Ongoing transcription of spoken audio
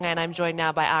And I'm joined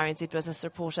now by RNZ business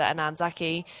reporter Anand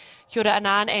Zaki. Kia ora,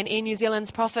 Anand. And Air New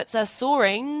Zealand's profits are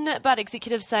soaring, but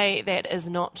executives say that is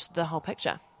not the whole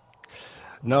picture.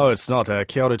 No, it's not.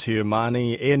 Kia ora to you,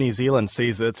 Marnie. Air New Zealand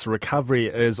sees its recovery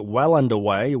is well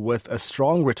underway with a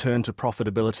strong return to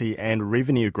profitability and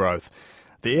revenue growth.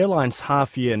 The airline's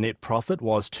half-year net profit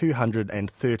was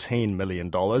 $213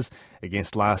 million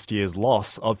against last year's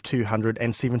loss of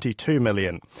 $272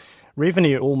 million.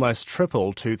 Revenue almost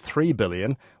tripled to $3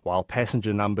 billion, while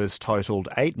passenger numbers totalled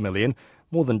 8 million,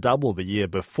 more than double the year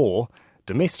before.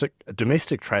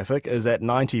 Domestic traffic is at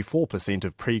 94%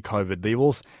 of pre-COVID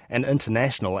levels and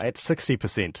international at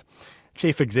 60%.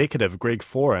 Chief Executive Greg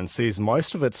Foran says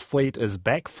most of its fleet is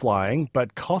back flying,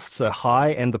 but costs are high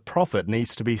and the profit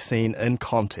needs to be seen in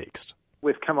context.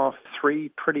 We've come off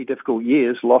 3 pretty difficult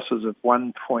years, losses of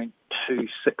 $1.26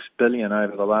 billion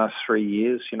over the last 3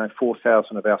 years.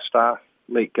 4,000 of our staff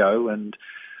let go, and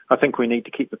I think we need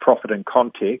to keep the profit in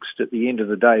context. At the end of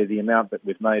the day, the amount that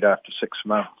we've made after 6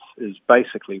 months is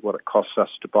basically what it costs us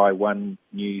to buy one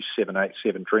new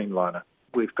 787 Dreamliner.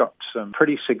 We've got some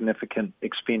pretty significant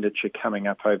expenditure coming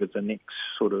up over the next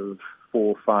sort of 4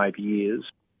 or 5 years.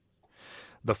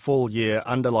 The full-year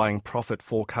underlying profit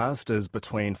forecast is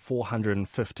between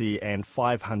 $450 and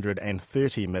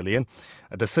 $530 million.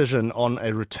 A decision on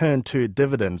a return to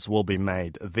dividends will be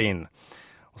made then.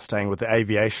 Staying with the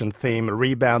aviation theme,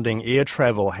 rebounding air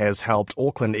travel has helped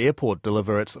Auckland Airport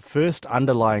deliver its first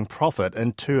underlying profit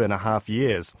in 2.5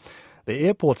 years. The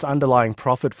airport's underlying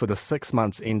profit for the 6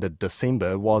 months ended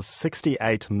December was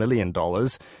 $68 million,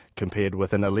 compared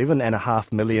with an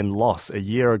 $11.5 million loss a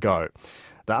year ago.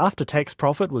 The after-tax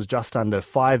profit was just under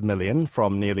 $5 million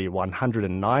from nearly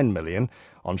 $109 million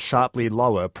on sharply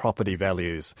lower property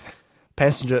values.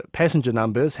 Passenger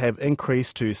numbers have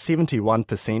increased to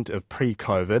 71% of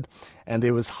pre-COVID, and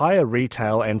there was higher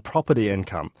retail and property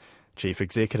income. Chief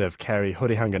Executive Carrie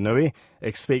Hurihanganui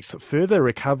expects further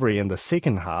recovery in the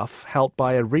second half, helped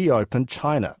by a reopened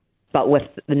China. But with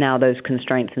now those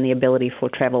constraints and the ability for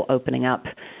travel opening up,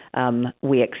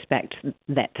 we expect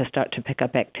that to start to pick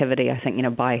up activity. I think,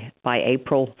 by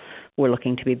April, we're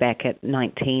looking to be back at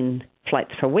 19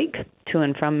 flights per week to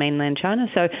and from mainland China.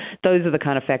 So those are the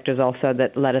kind of factors also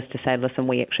that led us to say, listen,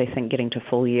 we actually think getting to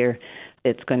full year,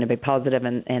 it's going to be positive,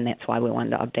 and that's why we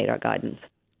wanted to update our guidance.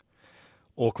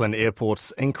 Auckland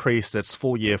Airports increased its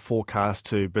full-year forecast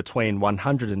to between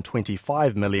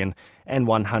 $125 million and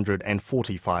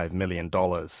 $145 million.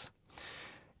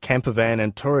 Campervan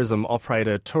and tourism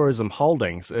operator Tourism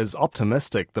Holdings is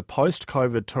optimistic the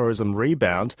post-COVID tourism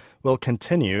rebound will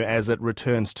continue as it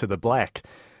returns to the black.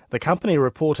 The company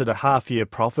reported a half-year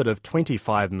profit of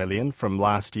 $25 million from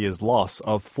last year's loss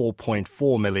of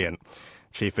 $4.4 million.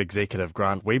 Chief Executive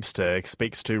Grant Webster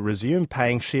expects to resume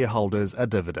paying shareholders a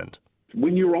dividend.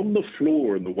 When you're on the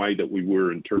floor in the way that we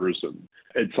were in tourism,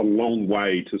 it's a long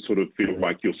way to sort of feel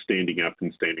like you're standing up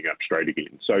straight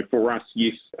again. So for us,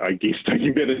 yes, I guess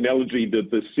taking that analogy, that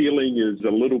the ceiling is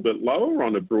a little bit lower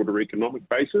on a broader economic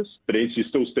basis, but as you're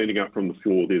still standing up from the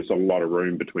floor, there's a lot of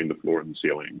room between the floor and the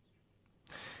ceiling.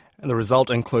 And the result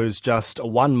includes just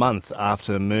 1 month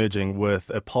after merging with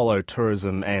Apollo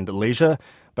Tourism and Leisure,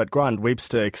 but Grant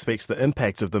Webster expects the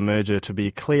impact of the merger to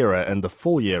be clearer in the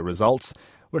full-year results,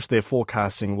 which they're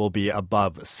forecasting will be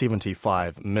above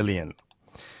 $75 million.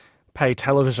 Pay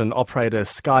television operator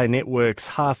Sky Network's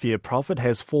half-year profit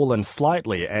has fallen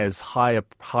slightly as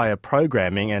higher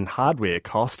programming and hardware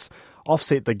costs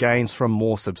offset the gains from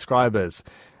more subscribers.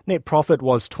 Net profit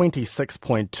was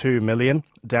 $26.2 million,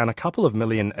 down a couple of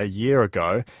million a year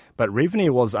ago, but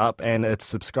revenue was up and its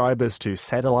subscribers to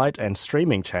satellite and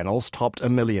streaming channels topped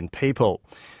 1 million people.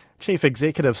 Chief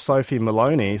Executive Sophie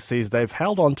Moloney says they've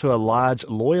held on to a large,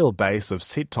 loyal base of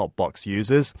set-top box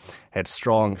users, had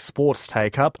strong sports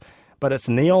take-up, but its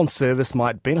Neon service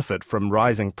might benefit from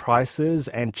rising prices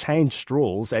and changed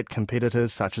rules at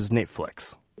competitors such as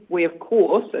Netflix. We, of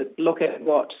course, look at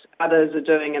what others are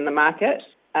doing in the market.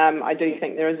 I do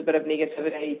think there is a bit of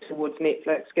negativity towards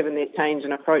Netflix given their change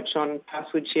in approach on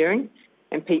password sharing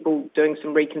and people doing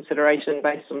some reconsideration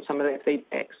based on some of that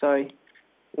feedback. So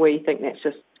we think that's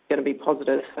just going to be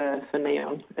positive for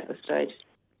Neon at this stage.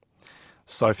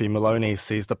 Sophie Moloney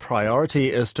says the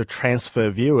priority is to transfer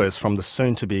viewers from the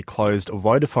soon-to-be closed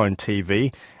Vodafone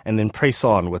TV and then press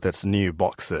on with its new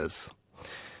boxes.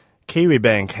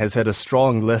 Kiwibank has had a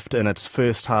strong lift in its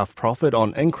first half profit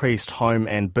on increased home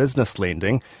and business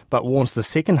lending, but warns the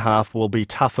second half will be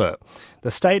tougher.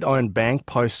 The state-owned bank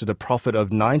posted a profit of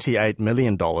 $98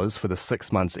 million for the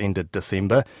 6 months ended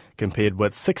December, compared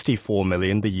with $64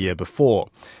 million the year before.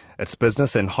 Its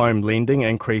business and home lending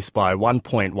increased by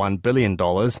 $1.1 billion,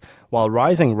 while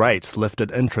rising rates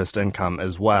lifted interest income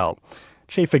as well.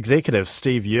 Chief Executive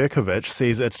Steve Yurkovich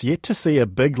says it's yet to see a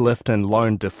big lift in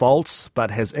loan defaults, but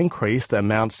has increased the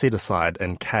amount set aside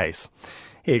in case.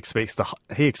 He expects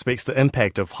the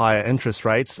impact of higher interest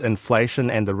rates,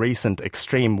 inflation and the recent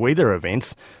extreme weather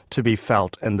events to be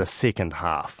felt in the second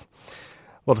half.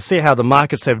 Well, to see how the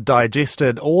markets have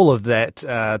digested all of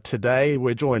that today,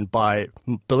 we're joined by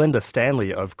Belinda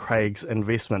Stanley of Craigs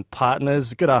Investment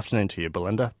Partners. Good afternoon to you,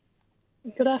 Belinda.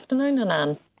 Good afternoon,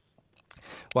 Anand.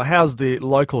 Well, how's the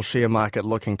local share market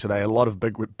looking today? A lot of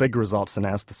big results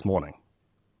announced this morning.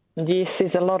 Yes,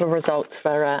 there's a lot of results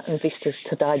for investors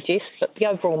to digest, but the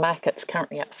overall market's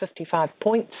currently up 55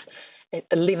 points at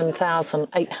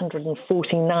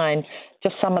 11,849.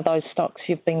 Just some of those stocks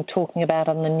you've been talking about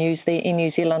on the news there. In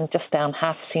New Zealand, just down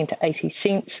half a cent at 80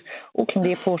 cents. Auckland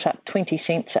Airport up 20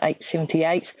 cents at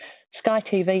 8.78. Sky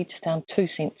TV just down 2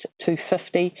 cents at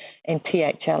 2.50, and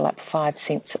THL up 5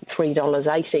 cents at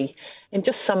 $3.80. And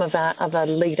just some of our other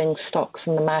leading stocks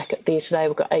in the market there today,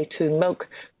 we've got A2 Milk,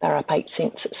 they're up 8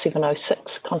 cents at 7.06.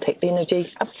 Contact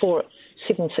Energy up 4 at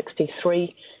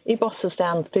 7.63. EBOS is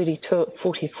down 32 at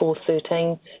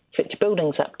 44.13. Fitch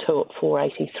Buildings up 2 at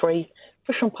 4.83.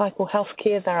 Fisher & Paykel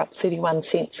Healthcare, they're up 31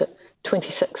 cents at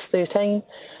 26.13.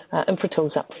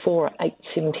 Infratil's up 4 at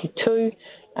 8.72.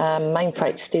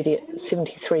 Mainfreight steady at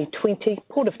 73.20.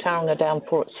 Port of Tauranga down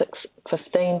 4 at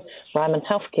 6.15. Ryman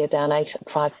Healthcare down 8 at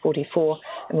 5.44.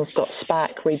 And we've got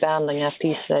Spark rebounding after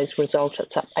yesterday's result.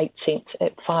 It's up 8 cents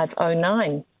at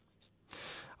 5.09.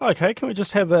 Okay, can we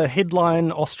just have a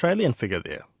headline Australian figure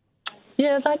there?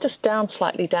 Yeah, they're just down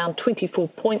slightly, down 24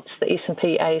 points. The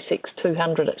S&P ASX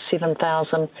 200 at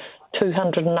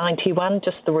 7,291.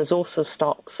 Just the resources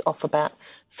stocks off about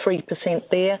 3%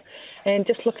 there. And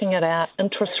just looking at our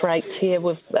interest rates here,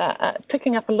 we're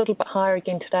picking up a little bit higher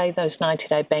again today. Those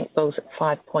 90-day bank bills at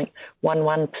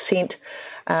 5.11%.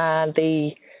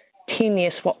 The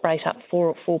 10-year swap rate up 4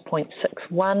 at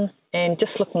 4.61. And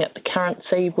just looking at the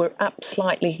currency, we're up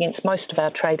slightly against most of our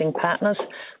trading partners,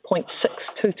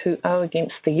 0.6220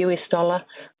 against the US dollar.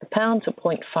 The pound's at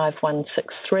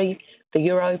 0.5163. The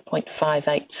euro,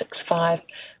 0.5865.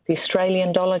 The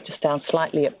Australian dollar just down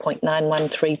slightly at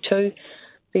 0.9132.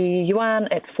 The yuan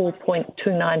at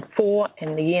 4.294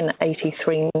 and the yen at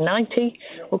 83.90.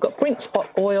 We've got Brent spot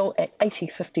oil at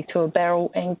 80.52 a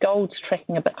barrel, and gold's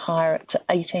tracking a bit higher at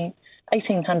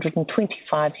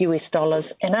 $1,825 US dollars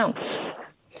an ounce.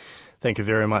 Thank you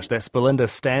very much. That's Belinda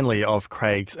Stanley of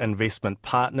Craigs Investment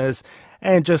Partners.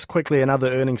 And just quickly,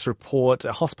 another earnings report.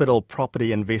 Hospital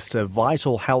property investor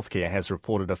Vital Healthcare has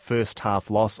reported a first-half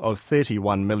loss of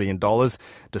 $31 million,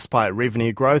 despite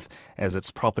revenue growth, as its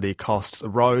property costs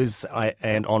rose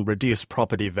and on reduced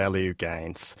property value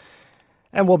gains.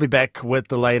 And we'll be back with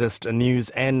the latest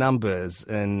news and numbers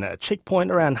in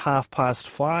Checkpoint around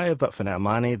 5:30. But for now,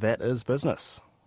 Marnie, that is business.